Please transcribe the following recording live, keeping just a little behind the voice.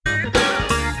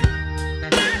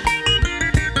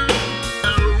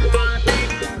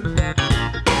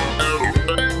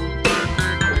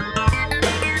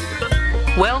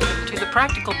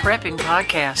Practical Prepping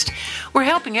Podcast. We're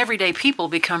helping everyday people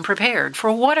become prepared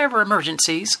for whatever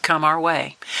emergencies come our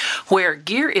way. Where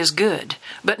gear is good,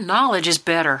 but knowledge is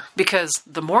better, because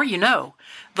the more you know,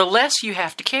 the less you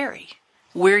have to carry.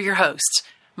 We're your hosts,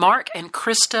 Mark and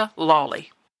Krista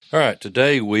Lawley. All right,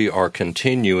 today we are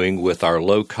continuing with our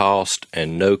low-cost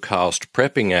and no-cost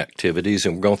prepping activities,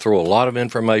 and we're going to throw a lot of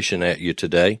information at you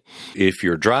today. If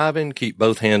you're driving, keep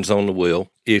both hands on the wheel.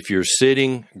 If you're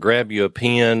sitting, grab you a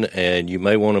pen, and you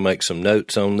may want to make some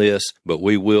notes on this, but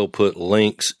we will put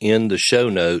links in the show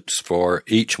notes for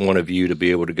each one of you to be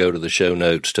able to go to the show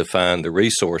notes to find the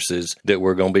resources that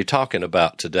we're going to be talking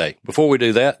about today. Before we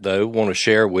do that, though, I want to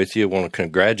share with you, I want to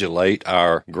congratulate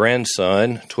our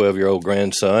grandson, 12-year-old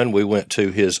grandson. We went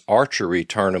to his archery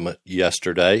tournament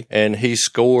yesterday, and he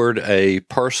scored a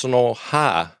personal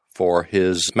high for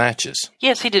his matches.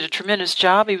 Yes, he did a tremendous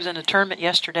job. He was in a tournament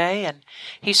yesterday, and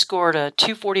he scored a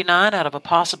 249 out of a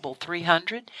possible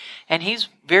 300, and he's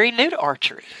very new to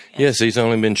archery. Yes, he's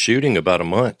only been shooting about a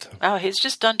month. Oh, he's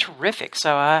just done terrific.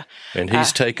 And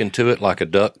he's taken to it like a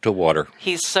duck to water.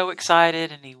 He's so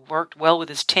excited, and he worked well with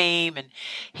his team, and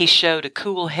he showed a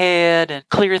cool head and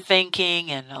clear thinking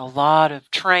and a lot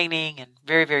of training, and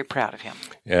very, very proud of him.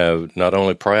 Yeah, not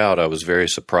only proud, I was very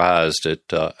surprised at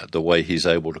the way he's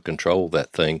able to control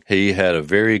that thing. He had a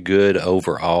very good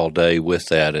overall day with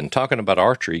that. And talking about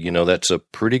archery, you know, that's a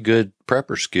pretty good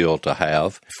prepper skill to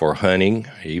have for hunting,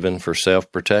 even for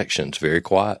self-protection. It's very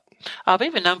quiet. I've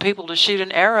even known people to shoot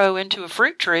an arrow into a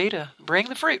fruit tree to bring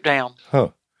the fruit down. Huh.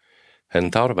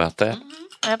 Hadn't thought about that. Mm-hmm,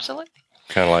 absolutely.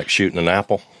 Kind of like shooting an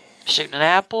apple. Shooting an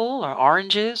apple or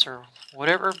oranges or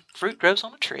whatever fruit grows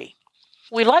on a tree.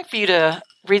 We'd like for you to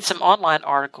read some online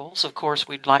articles. Of course,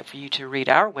 we'd like for you to read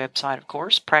our website, of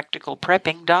course,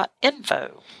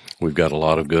 practicalprepping.info. We've got a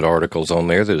lot of good articles on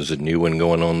there. There's a new one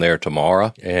going on there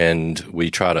tomorrow, and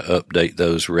we try to update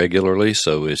those regularly,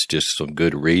 so it's just some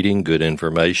good reading, good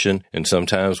information, and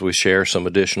sometimes we share some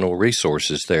additional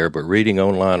resources there. But reading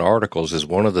online articles is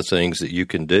one of the things that you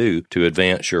can do to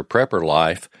advance your prepper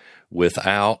life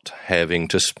without having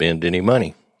to spend any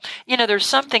money. You know, there's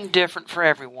something different for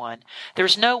everyone.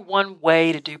 There's no one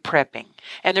way to do prepping,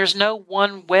 and there's no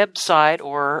one website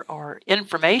or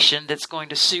information that's going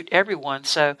to suit everyone.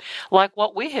 So, like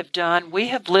what we have done, we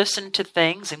have listened to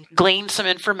things and gleaned some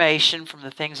information from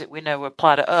the things that we know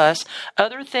apply to us.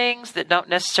 Other things that don't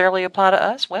necessarily apply to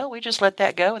us, well, we just let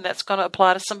that go, and that's going to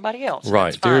apply to somebody else.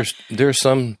 Right. There's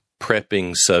some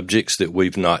prepping subjects that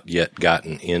we've not yet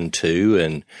gotten into,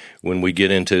 and when we get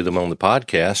into them on the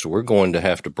podcast, we're going to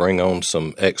have to bring on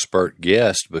some expert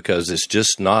guests because it's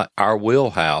just not our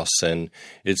wheelhouse, and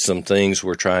it's some things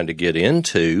we're trying to get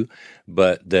into,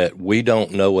 but that we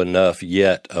don't know enough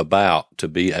yet about to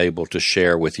be able to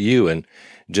share with you. And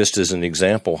just as an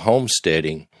example,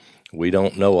 homesteading, we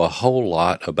don't know a whole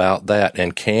lot about that,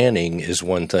 and canning is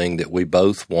one thing that we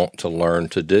both want to learn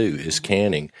to do, is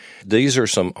canning. These are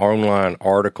some online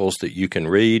articles that you can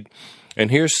read,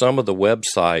 and here's some of the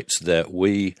websites that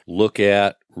we look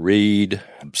at, read.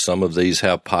 Some of these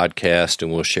have podcasts,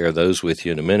 and we'll share those with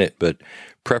you in a minute, but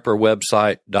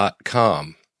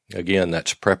prepperwebsite.com. Again,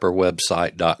 that's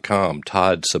prepperwebsite.com.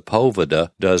 Todd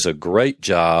Sepulveda does a great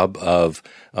job of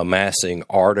amassing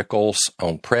articles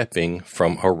on prepping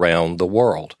from around the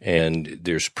world. And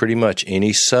there's pretty much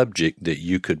any subject that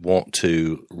you could want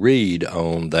to read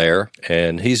on there.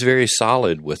 And he's very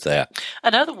solid with that.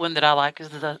 Another one that I like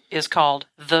is called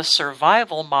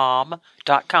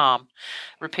thesurvivalmom.com.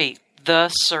 Repeat,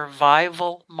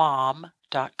 thesurvivalmom.com.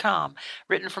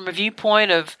 Written from a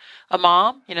viewpoint of a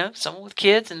mom, you know, someone with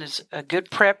kids and is a good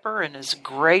prepper and is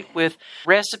great with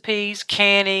recipes,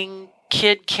 canning,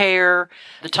 kid care,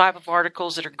 the type of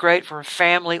articles that are great for a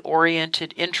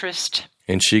family-oriented interest.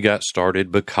 And she got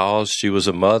started because she was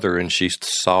a mother and she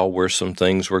saw where some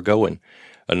things were going.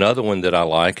 Another one that I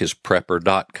like is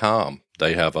prepper.com.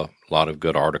 They have a lot of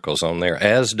good articles on there,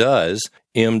 as does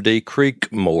MD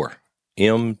Creekmore.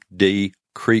 MD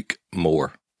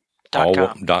Creekmore.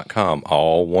 .com,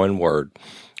 all one word.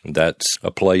 That's a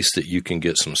place that you can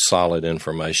get some solid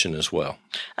information as well.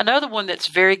 Another one that's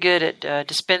very good at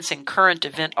dispensing current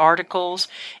event articles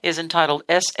is entitled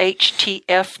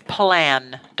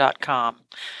shtfplan.com.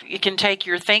 You can take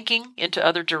your thinking into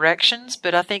other directions,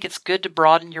 but I think it's good to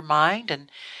broaden your mind and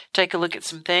take a look at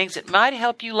some things that might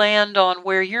help you land on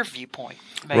where your viewpoint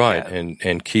may go. Right,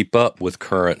 and keep up with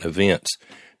current events.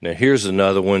 Now, here's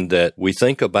another one that we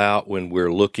think about when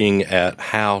we're looking at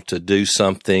how to do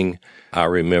something. I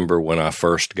remember when I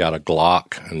first got a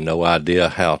Glock and no idea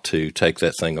how to take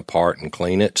that thing apart and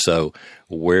clean it. So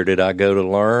where did I go to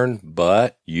learn?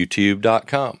 But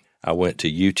YouTube.com. I went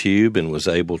to YouTube and was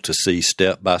able to see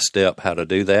step by step how to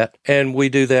do that. And we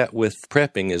do that with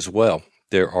prepping as well.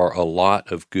 There are a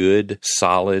lot of good,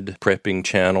 solid prepping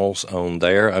channels on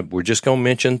there. We're just going to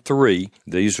mention 3.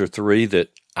 These are 3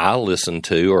 that I listen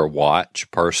to or watch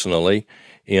personally.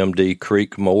 MD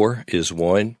Creekmore is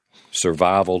one,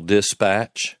 Survival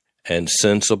Dispatch, and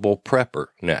Sensible Prepper.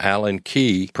 Now, Alan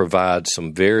Key provides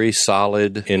some very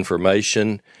solid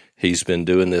information. He's been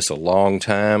doing this a long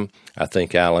time. I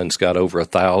think Alan's got over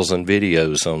 1,000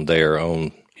 videos on there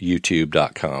on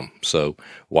YouTube.com. So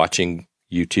watching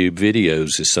YouTube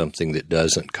videos is something that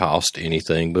doesn't cost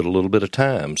anything but a little bit of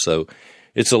time. So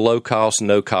it's a low-cost,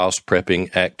 no-cost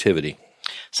prepping activity.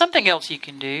 Something else you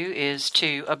can do is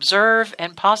to observe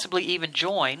and possibly even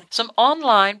join some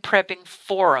online prepping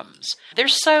forums.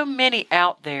 There's so many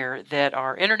out there that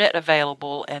are internet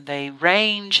available, and they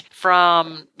range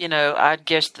from, I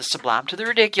guess the sublime to the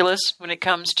ridiculous when it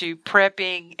comes to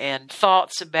prepping and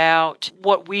thoughts about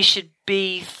what we should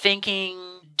be thinking,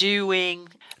 doing,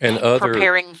 and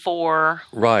preparing for.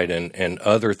 Right, and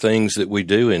other things that we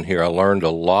do in here. I learned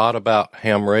a lot about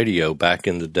ham radio back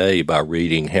in the day by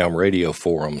reading ham radio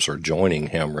forums or joining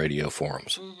ham radio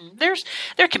forums. Mm-hmm.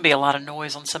 There can be a lot of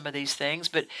noise on some of these things,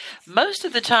 but most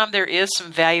of the time there is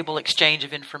some valuable exchange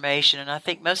of information, and I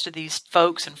think most of these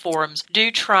folks and forums do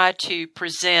try to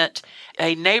present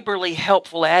a neighborly,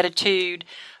 helpful attitude.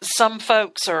 Some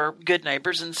folks are good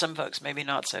neighbors and some folks maybe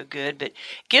not so good, but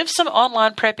give some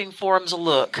online prepping forums a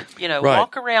look. Right.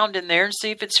 Walk around in there and see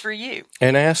if it's for you.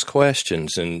 And ask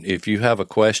questions. And if you have a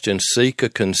question, seek a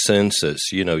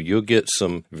consensus. You'll get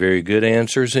some very good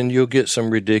answers and you'll get some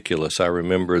ridiculous. I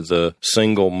remember the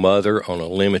single mother on a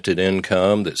limited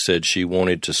income that said she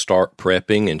wanted to start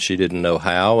prepping and she didn't know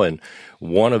how. And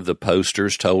one of the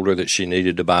posters told her that she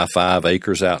needed to buy 5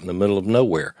 acres out in the middle of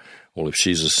nowhere. Well, if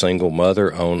she's a single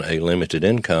mother on a limited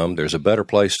income, there's a better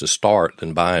place to start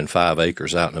than buying 5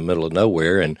 acres out in the middle of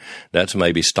nowhere, and that's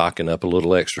maybe stocking up a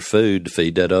little extra food to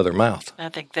feed that other mouth. I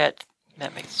think that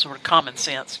makes sort of common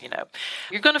sense,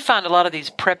 You're going to find a lot of these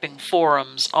prepping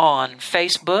forums on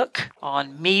Facebook,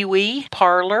 on MeWe,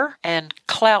 Parler, and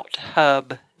Clout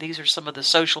Hub. These are some of the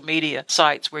social media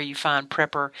sites where you find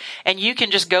prepper. And you can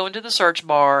just go into the search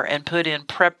bar and put in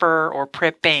prepper or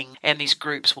prepping, and these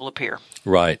groups will appear.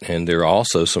 Right. And there are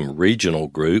also some regional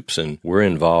groups, and we're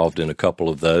involved in a couple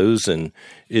of those. And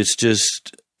it's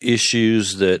just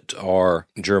issues that are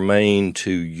germane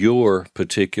to your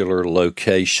particular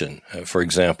location. For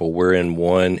example, we're in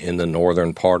one in the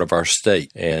northern part of our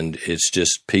state, and it's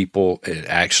just people,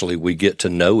 actually we get to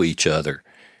know each other.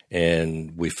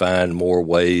 And we find more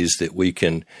ways that we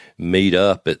can meet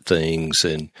up at things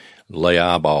and lay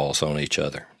eyeballs on each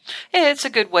other. Yeah, it's a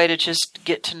good way to just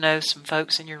get to know some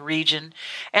folks in your region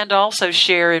and also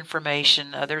share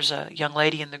information. There's a young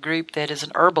lady in the group that is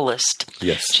an herbalist.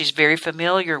 Yes. She's very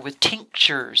familiar with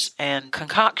tinctures and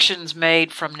concoctions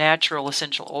made from natural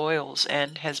essential oils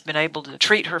and has been able to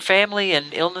treat her family and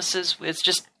illnesses. It's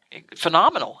just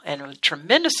phenomenal and a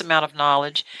tremendous amount of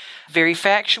knowledge, very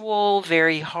factual,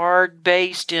 very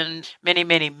hard-based in many,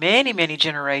 many, many, many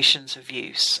generations of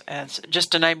use. And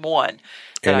just to name one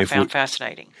that I found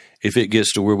fascinating. If it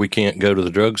gets to where we can't go to the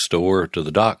drugstore or to the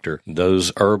doctor,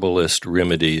 those herbalist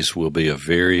remedies will be a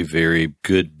very, very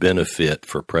good benefit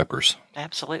for preppers.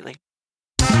 Absolutely.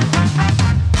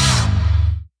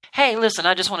 Hey, listen,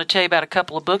 I just want to tell you about a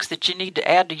couple of books that you need to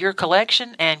add to your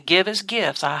collection and give as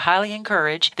gifts. I highly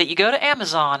encourage that you go to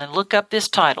Amazon and look up this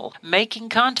title, Making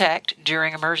Contact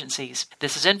During Emergencies.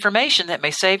 This is information that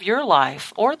may save your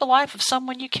life or the life of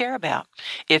someone you care about.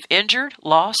 If injured,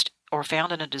 lost, or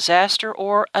found in a disaster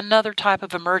or another type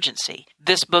of emergency.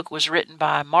 This book was written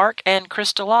by Mark and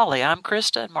Krista Lawley. I'm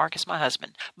Krista, and Mark is my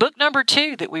husband. Book number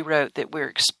 2 that we wrote that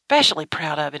we're especially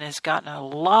proud of and has gotten a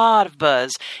lot of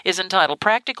buzz is entitled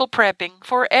Practical Prepping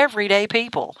for Everyday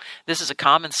People. This is a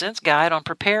common sense guide on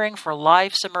preparing for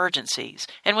life's emergencies.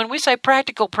 And when we say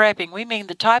practical prepping, we mean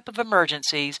the type of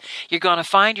emergencies you're going to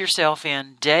find yourself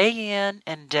in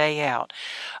and day out.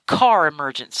 Car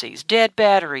emergencies, dead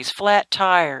batteries, flat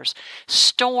tires,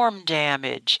 storm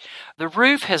damage. The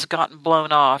roof has gotten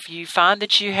blown off. You find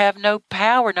that you have no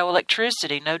power, no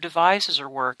electricity, no devices are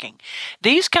working.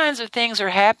 These kinds of things are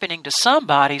happening to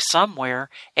somebody somewhere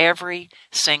every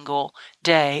single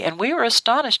day. And we were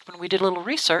astonished when we did a little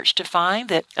research to find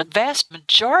that a vast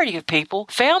majority of people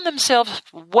found themselves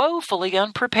woefully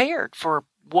unprepared for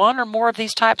one or more of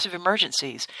these types of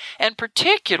emergencies. And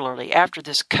particularly after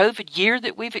this COVID year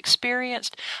that we've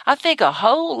experienced, I think a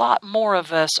whole lot more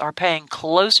of us are paying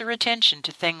closer attention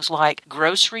to things like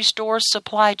grocery store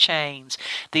supply chains,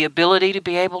 the ability to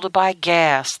be able to buy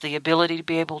gas, the ability to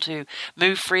be able to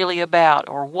move freely about,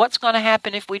 or what's going to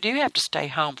happen if we do have to stay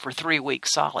home for 3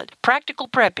 weeks solid. Practical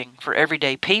Prepping for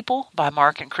Everyday People by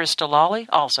Mark and Krista Lawley,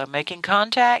 also making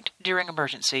contact during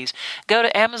emergencies. Go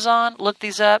to Amazon, look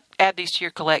these up, add these to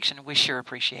your collection. We sure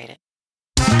appreciate it.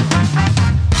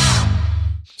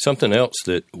 Something else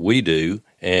that we do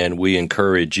and we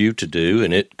encourage you to do,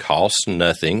 and it costs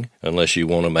nothing unless you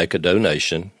want to make a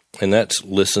donation, and that's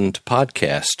listen to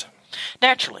podcast.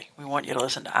 Naturally, we want you to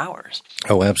listen to ours.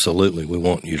 Oh, absolutely. We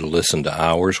want you to listen to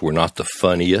ours. We're not the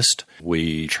funniest.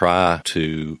 We try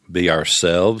to be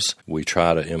ourselves. We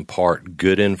try to impart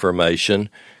good information,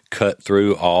 cut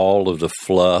through all of the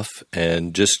fluff,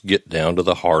 and just get down to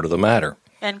the heart of the matter.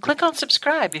 And click on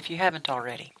subscribe if you haven't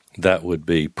already. That would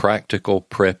be Practical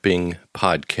Prepping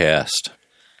Podcast.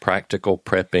 Practical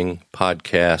Prepping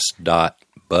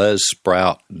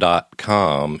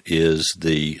Podcast.buzzsprout.com is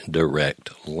the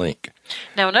direct link.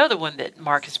 Now, another one that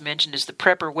Mark has mentioned is the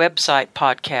Prepper Website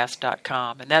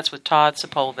Podcast.com, and that's with Todd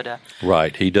Sepulveda.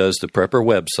 Right. He does the Prepper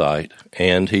website,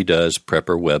 and he does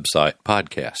Prepper Website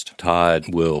Podcast.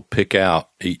 Todd will pick out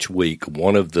each week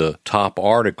one of the top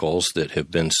articles that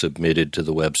have been submitted to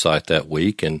the website that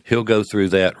week, and he'll go through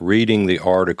that, reading the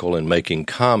article and making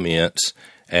comments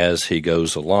as he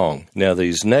goes along. Now,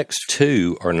 these next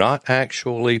two are not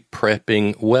actually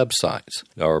prepping websites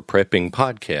or prepping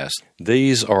podcasts.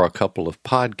 These are a couple of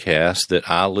podcasts that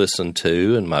I listen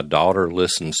to and my daughter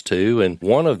listens to, and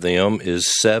one of them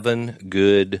is 7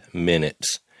 Good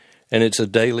Minutes, and it's a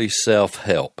daily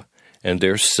self-help, and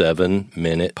they're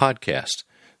 7-minute podcasts.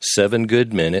 7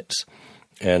 Good Minutes,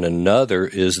 and another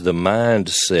is the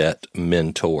Mindset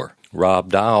Mentor. Rob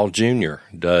Dial Jr.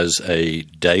 does a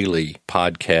daily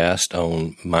podcast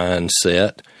on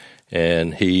mindset,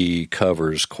 and he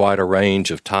covers quite a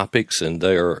range of topics, and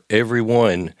every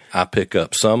one I pick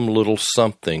up some little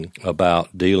something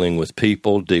about dealing with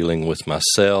people, dealing with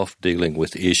myself, dealing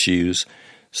with issues.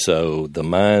 So the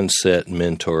Mindset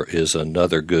Mentor is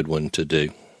another good one to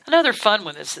do. Another fun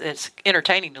one that's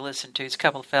entertaining to listen to is a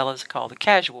couple of fellows called the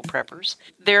Casual Preppers.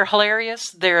 They're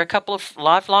hilarious. They're a couple of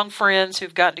lifelong friends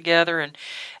who've gotten together, and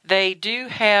they do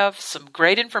have some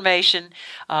great information.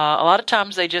 A lot of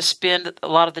times they just spend a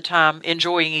lot of the time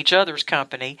enjoying each other's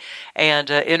company and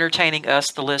entertaining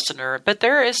us, the listener. But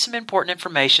there is some important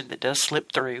information that does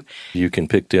slip through. You can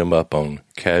pick them up on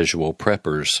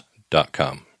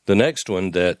casualpreppers.com. The next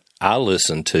one that I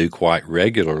listen to quite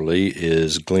regularly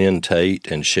is Glenn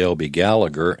Tate and Shelby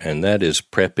Gallagher, and that is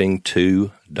Prepping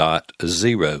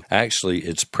 2.0. Actually,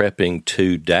 it's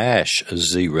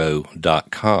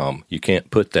Prepping2-0.com. You can't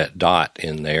put that dot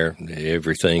in there.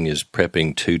 Everything is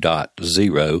Prepping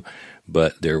 2.0,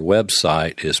 but their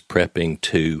website is Prepping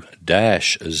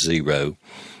 2-0.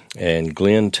 And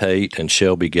Glenn Tate and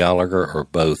Shelby Gallagher are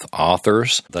both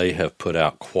authors. They have put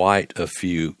out quite a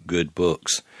few good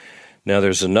books. Now,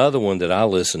 there's another one that I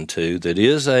listen to that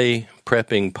is a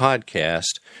prepping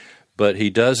podcast, but he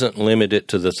doesn't limit it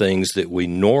to the things that we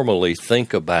normally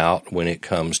think about when it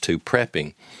comes to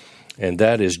prepping. And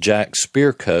that is Jack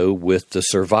Spirko with the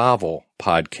Survival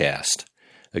Podcast.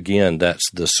 Again,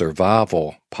 that's the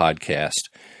Survival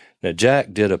Podcast. Now,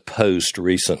 Jack did a post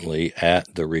recently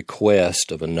at the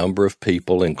request of a number of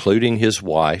people, including his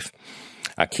wife.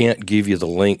 I can't give you the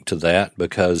link to that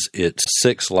because it's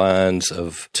 6 lines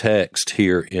of text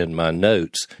here in my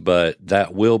notes, but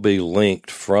that will be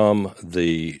linked from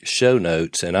the show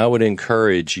notes, and I would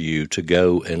encourage you to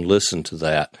go and listen to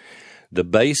that. The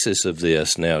basis of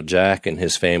this, now Jack and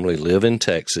his family live in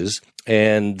Texas,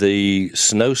 and the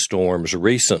snowstorms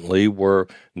recently were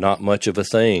not much of a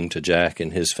thing to Jack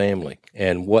and his family.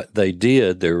 And what they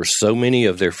did, there were so many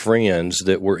of their friends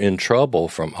that were in trouble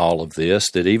from all of this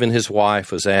that even his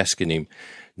wife was asking him,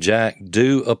 Jack,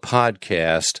 do a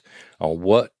podcast on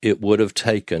what it would have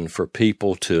taken for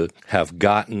people to have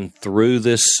gotten through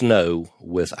this snow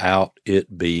without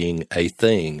it being a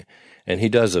thing. And he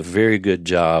does a very good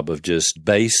job of just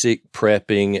basic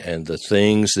prepping and the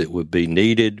things that would be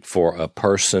needed for a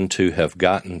person to have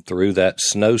gotten through that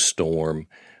snowstorm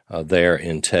there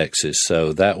in Texas.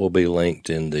 So that will be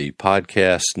linked in the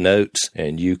podcast notes,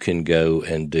 and you can go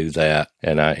and do that.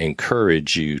 And I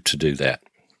encourage you to do that.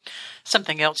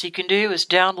 Something else you can do is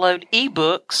download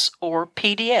ebooks or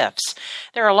PDFs.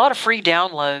 There are a lot of free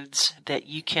downloads that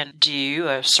you can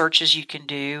do, searches you can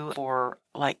do for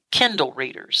like Kindle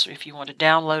readers. If you want to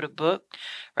download a book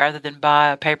rather than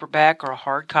buy a paperback or a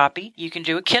hard copy, you can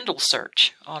do a Kindle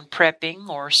search on prepping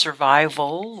or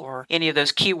survival or any of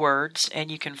those keywords, and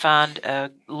you can find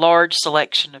a large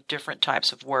selection of different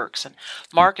types of works. And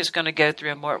Mark is going to go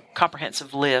through a more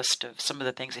comprehensive list of some of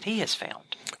the things that he has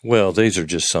found. Well, these are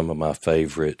just some of my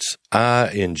favorites. I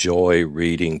enjoy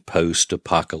reading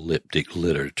post-apocalyptic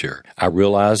literature. I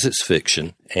realize it's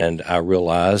fiction, and I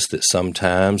realize that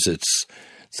sometimes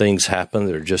things happen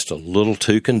that are just a little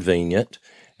too convenient,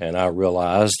 and I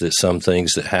realize that some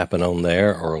things that happen on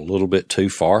there are a little bit too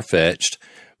far-fetched,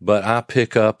 but I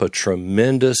pick up a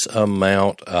tremendous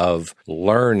amount of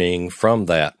learning from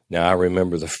that. Now, I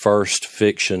remember the first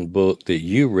fiction book that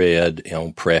you read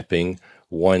on prepping,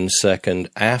 1 Second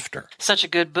After. Such a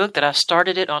good book that I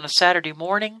started it on a Saturday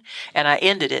morning, and I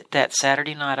ended it that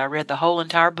Saturday night. I read the whole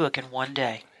entire book in one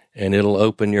day. And it'll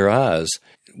open your eyes.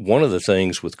 One of the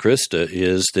things with Krista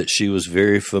is that she was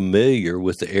very familiar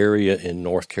with the area in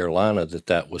North Carolina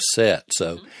that was set.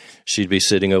 So she'd be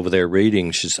sitting over there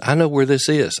reading. She's, I know where this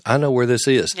is. I know where this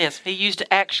is. Yes, he used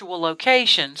actual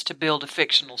locations to build a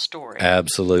fictional story.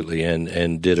 Absolutely,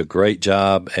 and did a great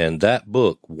job. And that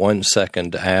book, 1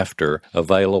 Second After,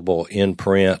 available in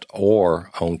print or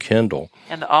on Kindle.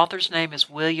 And the author's name is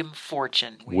William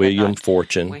Fortune.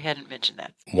 Fortune. We hadn't mentioned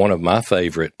that. One of my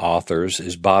favorite authors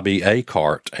is Bobby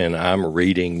Acart, and I'm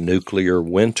reading Nuclear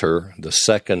Winter, the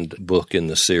second book in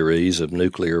the series of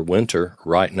Nuclear Winter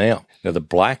right now. Now, the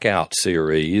Blackout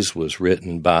series was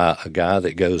written by a guy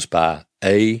that goes by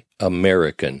A.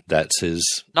 American. That's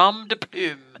his nom de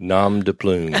plume. Nom de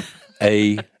plume.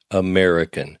 A.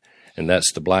 American. And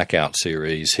that's the Blackout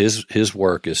series. His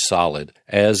work is solid,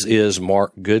 as is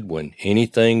Mark Goodwin.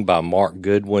 Anything by Mark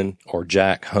Goodwin or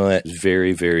Jack Hunt is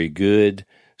very, very good.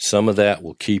 Some of that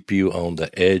will keep you on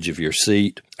the edge of your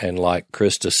seat. And like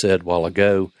Krista said a while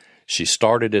ago, she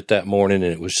started it that morning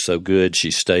and it was so good she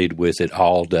stayed with it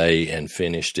all day and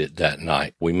finished it that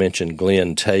night. We mentioned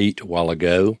Glenn Tate a while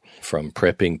ago from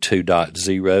Prepping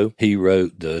 2.0. He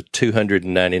wrote the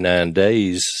 299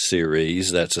 Days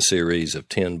series. That's a series of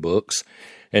 10 books.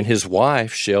 And his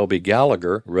wife, Shelby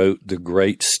Gallagher, wrote the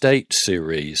Great State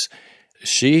series.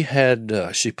 She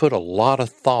put a lot of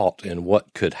thought in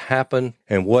what could happen,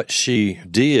 and what she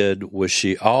did was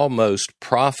she almost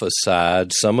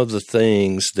prophesied some of the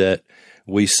things that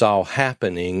we saw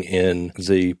happening in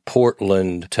the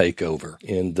Portland takeover,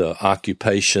 in the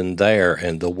occupation there,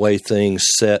 and the way things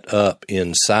set up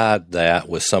inside that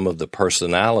with some of the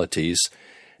personalities.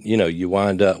 You know, you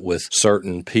wind up with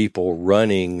certain people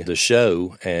running the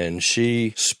show, and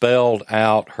she spelled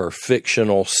out her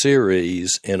fictional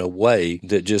series in a way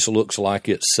that just looks like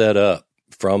it's set up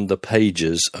from the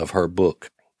pages of her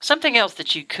book. Something else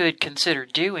that you could consider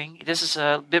doing, this is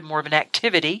a bit more of an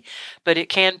activity, but it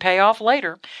can pay off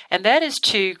later, and that is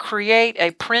to create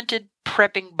a printed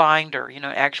prepping binder,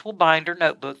 actual binder,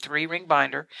 notebook, 3-ring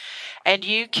binder, and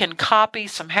you can copy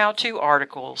some how-to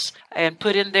articles and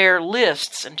put in there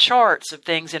lists and charts of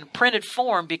things in printed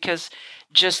form, because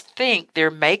just think,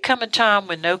 there may come a time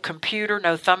when no computer,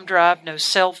 no thumb drive, no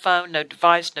cell phone, no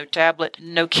device, no tablet,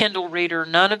 no Kindle reader,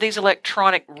 none of these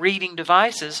electronic reading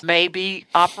devices may be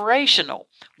operational.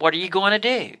 What are you going to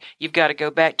do? You've got to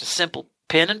go back to simple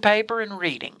pen and paper and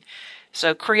reading.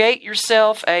 So create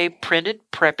yourself a printed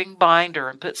prepping binder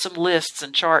and put some lists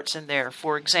and charts in there.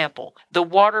 For example, the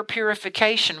water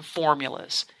purification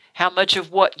formulas, how much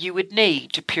of what you would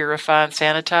need to purify and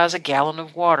sanitize a gallon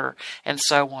of water, and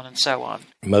so on and so on.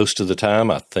 Most of the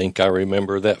time, I think I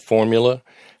remember that formula,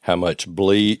 how much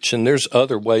bleach, and there's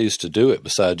other ways to do it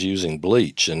besides using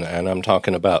bleach, and I'm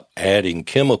talking about adding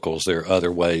chemicals. There are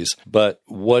other ways, but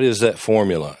what is that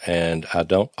formula? And I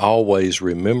don't always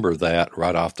remember that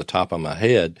right off the top of my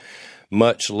head,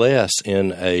 much less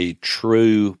in a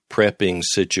true prepping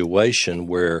situation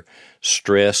where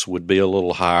stress would be a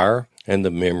little higher and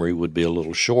the memory would be a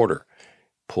little shorter.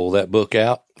 Pull that book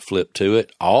out, flip to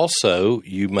it. Also,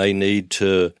 you may need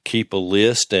to keep a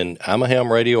list, and I'm a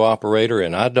ham radio operator,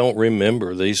 and I don't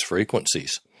remember these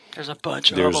frequencies. There's a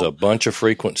bunch of them. There's a bunch of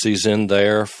frequencies in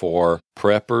there for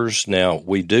preppers. Now,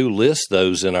 we do list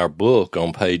those in our book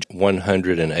on page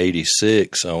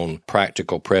 186 on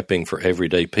Practical Prepping for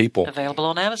Everyday People. Available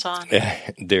on Amazon.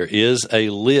 There is a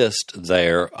list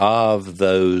there of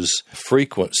those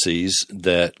frequencies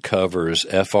that covers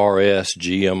FRS,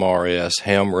 GMRS,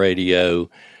 ham radio,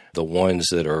 the ones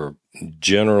that are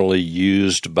generally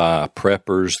used by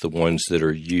preppers, the ones that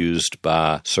are used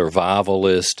by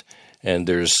survivalists, and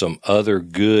there's some other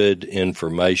good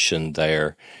information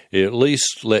there. It at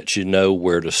least lets you know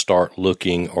where to start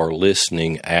looking or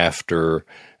listening after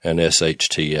an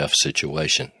SHTF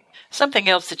situation. Something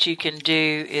else that you can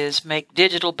do is make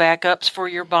digital backups for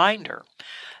your binder.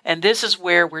 And this is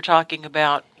where we're talking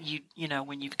about, you know,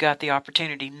 when you've got the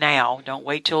opportunity now, don't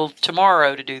wait till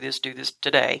tomorrow to do this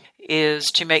today, is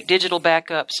to make digital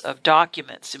backups of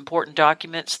documents, important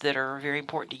documents that are very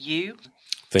important to you.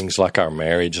 Things like our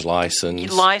marriage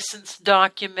license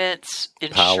documents,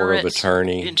 insurance, power of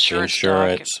attorney, insurance,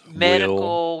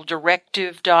 medical, will.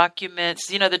 directive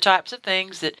documents, you know, the types of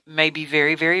things that may be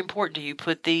very, very important to you.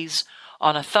 Put these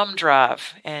on a thumb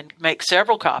drive and make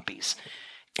several copies.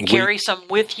 Carry some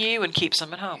with you and keep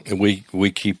some at home.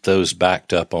 We keep those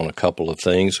backed up on a couple of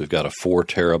things. We've got a 4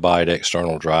 terabyte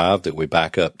external drive that we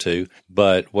back up to.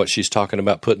 But what she's talking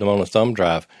about putting them on a thumb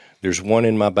drive, there's one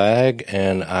in my bag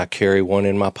and I carry one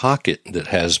in my pocket that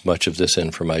has much of this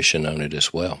information on it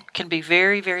as well. Can be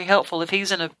very, very helpful. If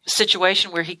he's in a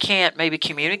situation where he can't maybe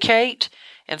communicate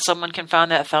and someone can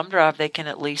find that thumb drive, they can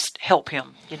at least help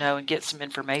him, you know, and get some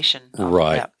information.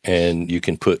 Right. And you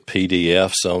can put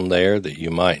PDFs on there that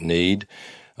you might need.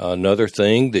 Another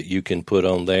thing that you can put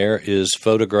on there is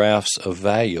photographs of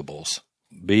valuables.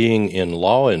 Being in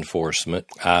law enforcement,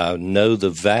 I know the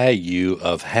value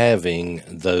of having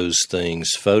those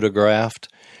things photographed,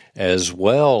 as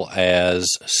well as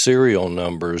serial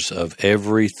numbers of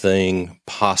everything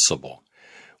possible.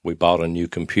 We bought a new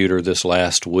computer this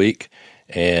last week,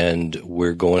 and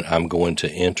I'm going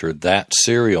to enter that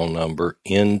serial number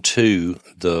into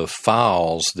the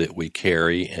files that we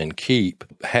carry and keep.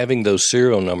 Having those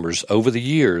serial numbers over the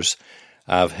years,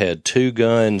 I've had 2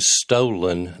 guns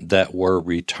stolen that were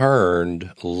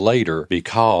returned later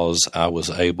because I was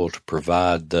able to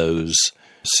provide those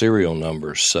serial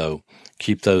numbers. So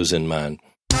keep those in mind.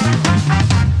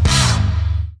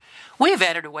 We have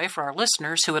added a way for our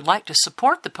listeners who would like to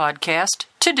support the podcast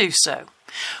to do so.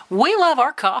 We love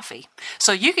our coffee,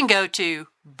 so you can go to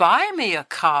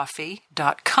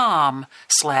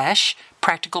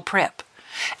buymeacoffee.com/practicalprep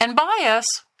and buy us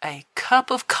a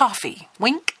cup of coffee.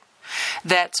 Wink.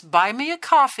 That's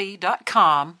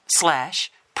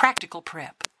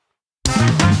buymeacoffee.com/practicalprep.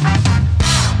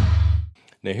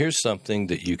 Now, here's something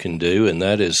that you can do, and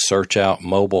that is search out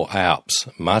mobile apps.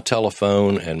 My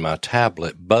telephone and my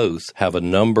tablet both have a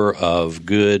number of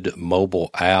good mobile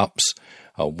apps.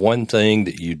 One thing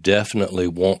that you definitely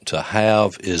want to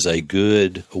have is a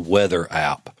good weather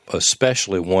app,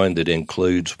 especially one that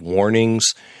includes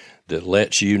warnings that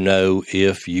lets you know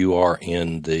if you are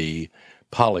in the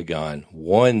polygon.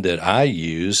 One that I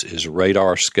use is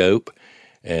RadarScope,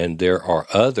 and there are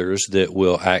others that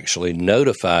will actually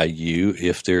notify you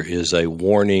if there is a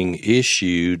warning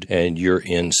issued and you're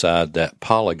inside that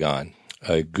polygon.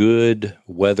 A good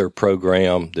weather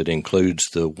program that includes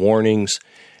the warnings,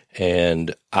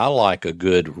 and I like a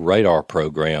good radar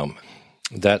program.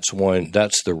 That's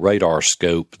the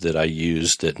RadarScope that I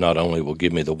use that not only will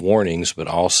give me the warnings, but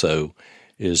also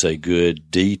is a good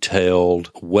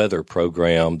detailed weather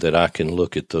program that I can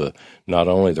look at not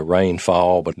only the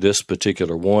rainfall, but this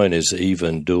particular one is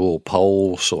even dual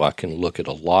pole, so I can look at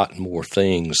a lot more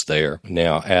things there.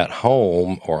 Now, at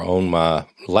home or on my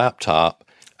laptop,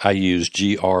 I use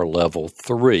GR Level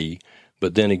 3,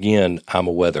 but then again, I'm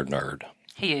a weather nerd.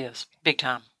 He is, big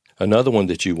time. Another one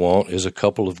that you want is a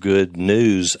couple of good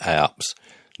news apps.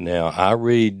 Now, I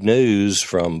read news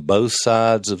from both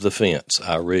sides of the fence.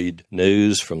 I read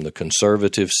news from the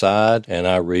conservative side, and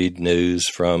I read news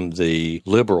from the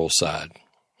liberal side.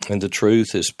 And the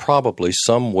truth is probably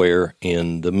somewhere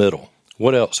in the middle.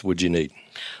 What else would you need?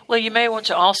 Well, you may want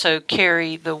to also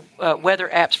carry the weather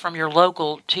apps from your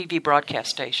local TV broadcast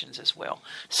stations as well.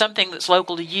 Something that's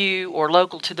local to you or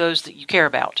local to those that you care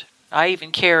about. I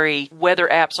even carry weather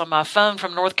apps on my phone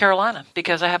from North Carolina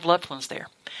because I have loved ones there.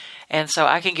 And so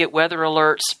I can get weather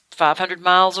alerts 500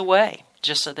 miles away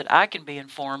just so that I can be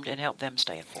informed and help them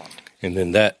stay informed. And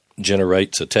then that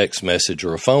generates a text message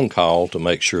or a phone call to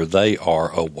make sure they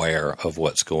are aware of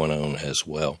what's going on as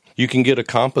well. You can get a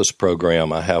compass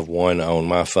program. I have one on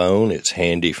my phone. It's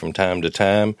handy from time to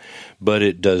time, but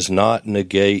it does not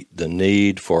negate the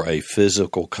need for a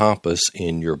physical compass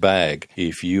in your bag.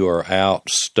 If you are out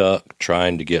stuck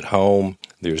trying to get home,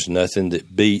 there's nothing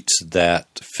that beats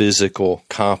that physical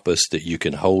compass that you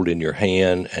can hold in your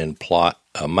hand and plot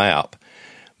a map.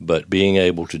 But being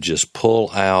able to just pull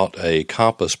out a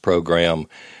compass program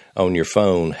on your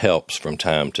phone helps from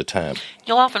time to time.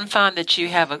 You'll often find that you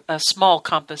have a small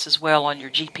compass as well on your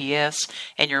GPS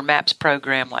and your Maps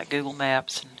program like Google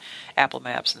Maps and Apple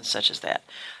Maps and such as that.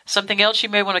 Something else you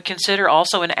may want to consider,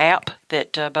 also an app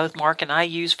that both Mark and I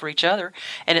use for each other,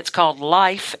 and it's called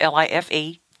Life, Life,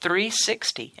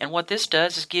 360. And what this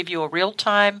does is give you a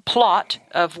real-time plot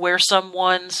of where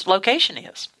someone's location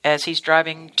is. As he's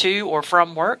driving to or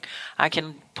from work, I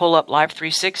can pull up Live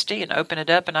 360 and open it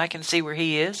up, and I can see where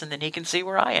he is, and then he can see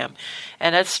where I am.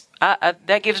 And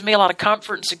that gives me a lot of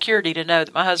comfort and security to know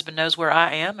that my husband knows where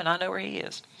I am, and I know where he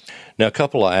is. Now, a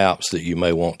couple of apps that you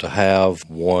may want to have,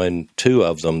 two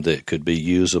of them that could be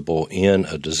usable in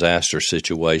a disaster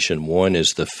situation. One is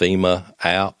the FEMA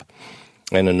app,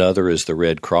 and another is the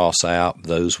Red Cross app.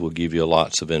 Those will give you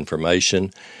lots of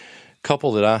information. A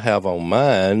couple that I have on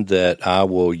mine that I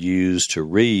will use to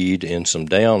read in some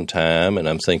downtime, and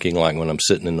I'm thinking like when I'm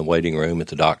sitting in the waiting room at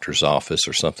the doctor's office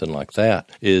or something like that,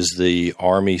 is the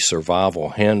Army Survival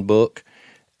Handbook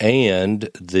and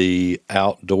the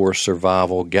Outdoor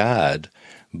Survival Guide.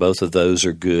 Both of those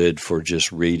are good for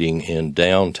just reading in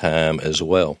downtime as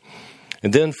well.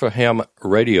 And then for ham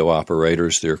radio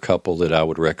operators, there are a couple that I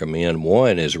would recommend.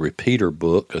 One is Repeater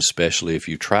Book, especially if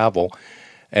you travel.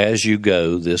 As you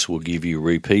go, this will give you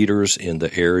repeaters in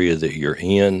the area that you're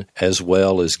in, as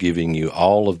well as giving you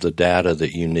all of the data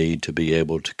that you need to be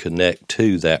able to connect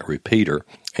to that repeater.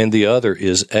 And the other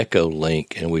is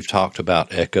Echolink, and we've talked about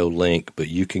Echolink, but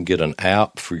you can get an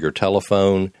app for your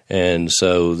telephone, and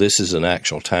so this is an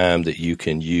actual time that you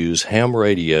can use ham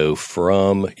radio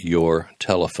from your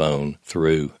telephone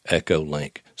through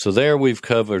Echolink. So there we've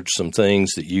covered some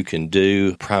things that you can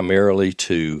do primarily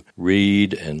to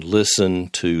read and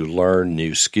listen, to learn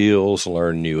new skills,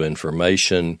 learn new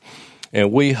information,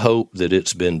 and we hope that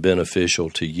it's been beneficial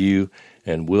to you,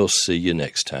 and we'll see you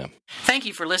next time. Thank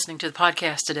you for listening to the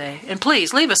podcast today, and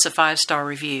please leave us a 5-star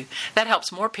review. That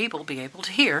helps more people be able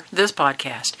to hear this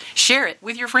podcast. Share it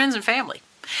with your friends and family.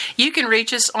 You can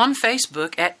reach us on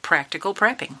Facebook at Practical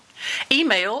Prepping.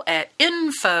 Email at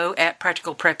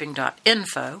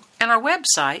info@practicalprepping.info, and our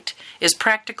website is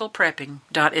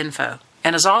practicalprepping.info.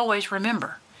 And as always,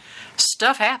 remember,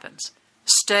 stuff happens.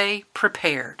 Stay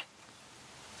prepared.